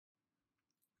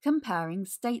Comparing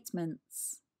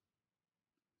statements.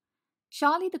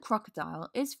 Charlie the crocodile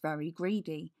is very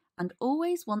greedy and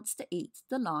always wants to eat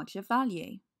the larger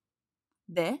value.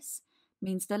 This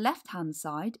means the left-hand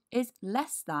side is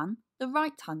less than the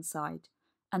right-hand side,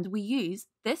 and we use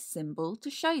this symbol to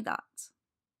show that.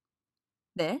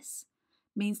 This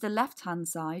means the left-hand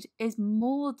side is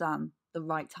more than the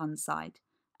right-hand side,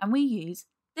 and we use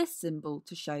this symbol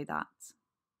to show that.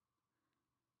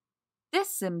 This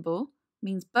symbol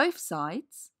means both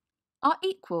sides are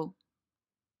equal.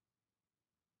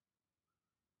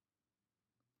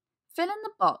 Fill in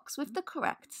the box with the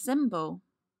correct symbol.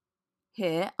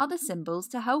 Here are the symbols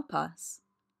to help us.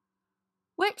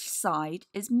 Which side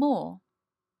is more?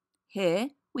 Here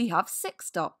we have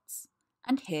 6 dots,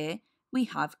 and here we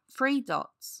have 3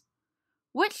 dots.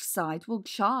 Which side will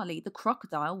Charlie the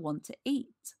crocodile want to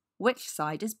eat? Which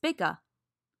side is bigger?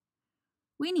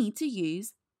 We need to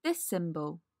use this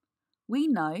symbol. We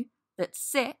know that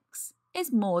 6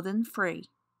 is more than 3.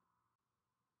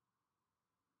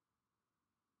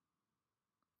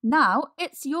 Now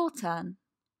it's your turn.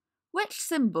 Which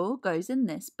symbol goes in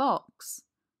this box?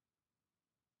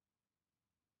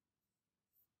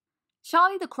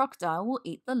 Charlie the crocodile will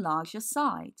eat the larger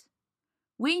side.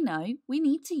 We know we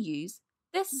need to use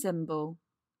this symbol.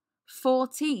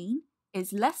 14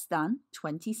 is less than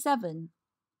 27.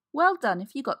 Well done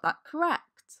if you got that correct.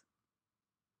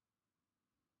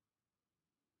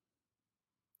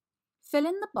 Fill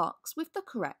in the box with the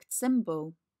correct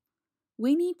symbol.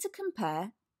 We need to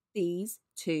compare these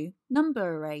two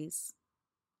number arrays.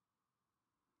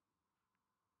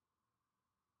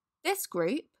 This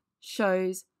group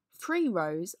shows 3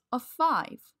 rows of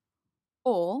 5,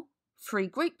 or 3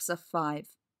 groups of 5.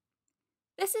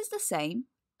 This is the same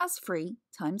as 3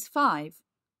 times 5,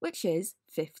 which is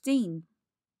 15.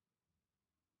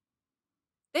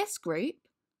 This group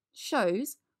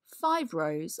shows 5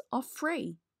 rows of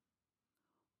 3,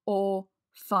 or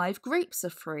 5 groups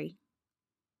of 3.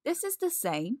 This is the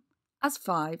same as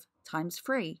 5 times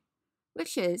 3,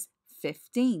 which is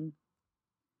 15.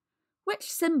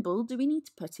 Which symbol do we need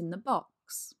to put in the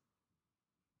box?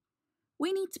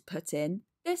 We need to put in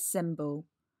this symbol.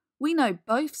 We know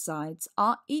both sides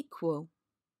are equal.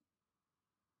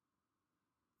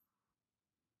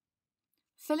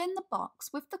 Fill in the box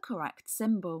with the correct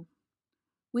symbol.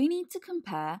 We need to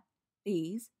compare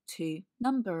these two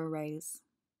number arrays.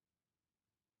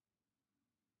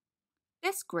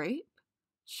 This group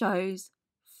shows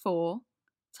 4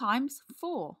 times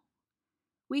 4.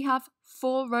 We have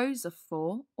 4 rows of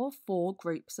 4 or 4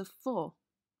 groups of 4,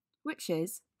 which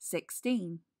is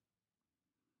 16.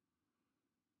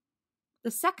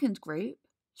 The second group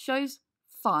shows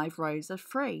 5 rows of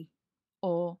 3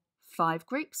 or 5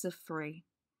 groups of 3.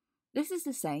 This is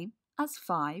the same as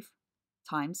 5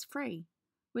 times 3,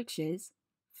 which is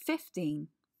 15.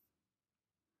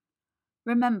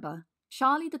 Remember,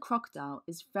 Charlie the crocodile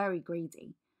is very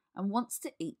greedy and wants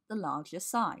to eat the larger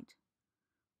side.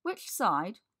 Which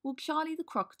side will Charlie the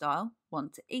crocodile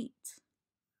want to eat?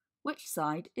 Which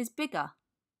side is bigger?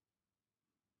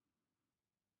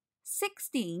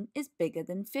 16 is bigger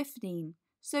than 15,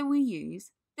 so we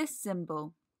use this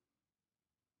symbol.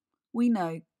 We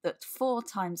know that 4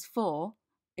 times 4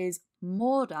 is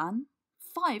more than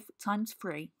 5 times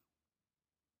 3.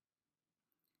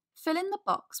 Fill in the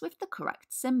box with the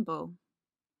correct symbol.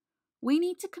 We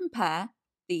need to compare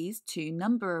these two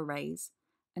number arrays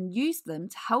and use them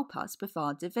to help us with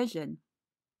our division.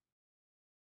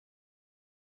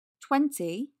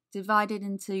 20 divided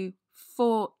into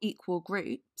 4 equal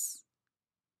groups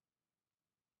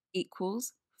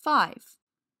equals 5.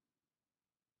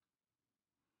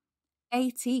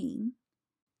 18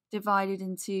 divided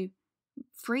into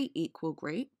 3 equal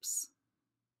groups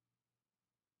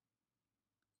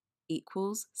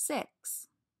equals 6.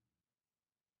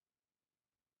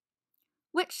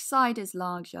 Which side is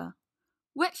larger?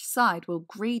 Which side will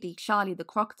greedy Charlie the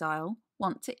crocodile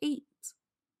want to eat?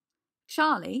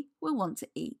 Charlie will want to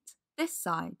eat this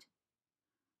side.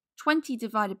 20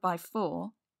 divided by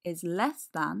 4 is less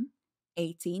than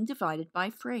 18 divided by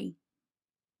 3.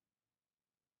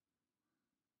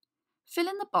 Fill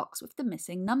in the box with the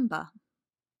missing number.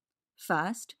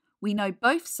 First, we know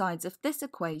both sides of this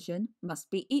equation must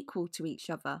be equal to each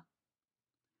other.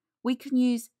 We can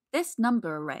use this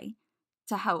number array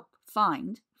to help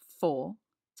find 4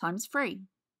 times 3.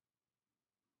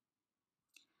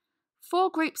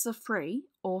 4 groups of 3,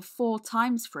 or 4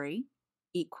 times 3,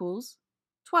 equals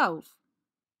 12.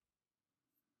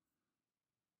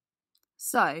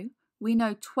 So we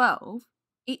know 12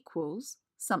 equals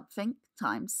something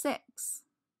times 6.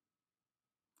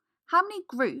 How many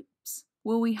groups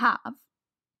will we have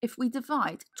if we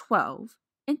divide 12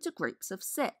 into groups of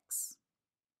 6.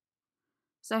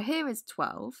 So here is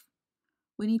 12.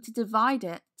 We need to divide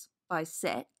it by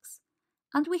 6,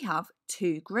 and we have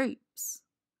 2 groups.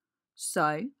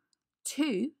 So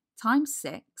 2 times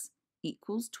 6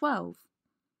 equals 12.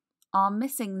 Our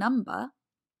missing number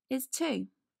is 2.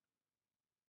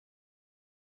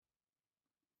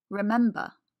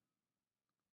 Remember,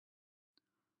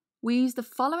 we use the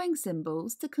following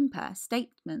symbols to compare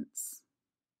statements: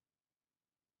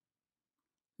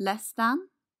 less than,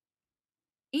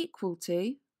 equal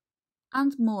to,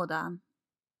 and more than.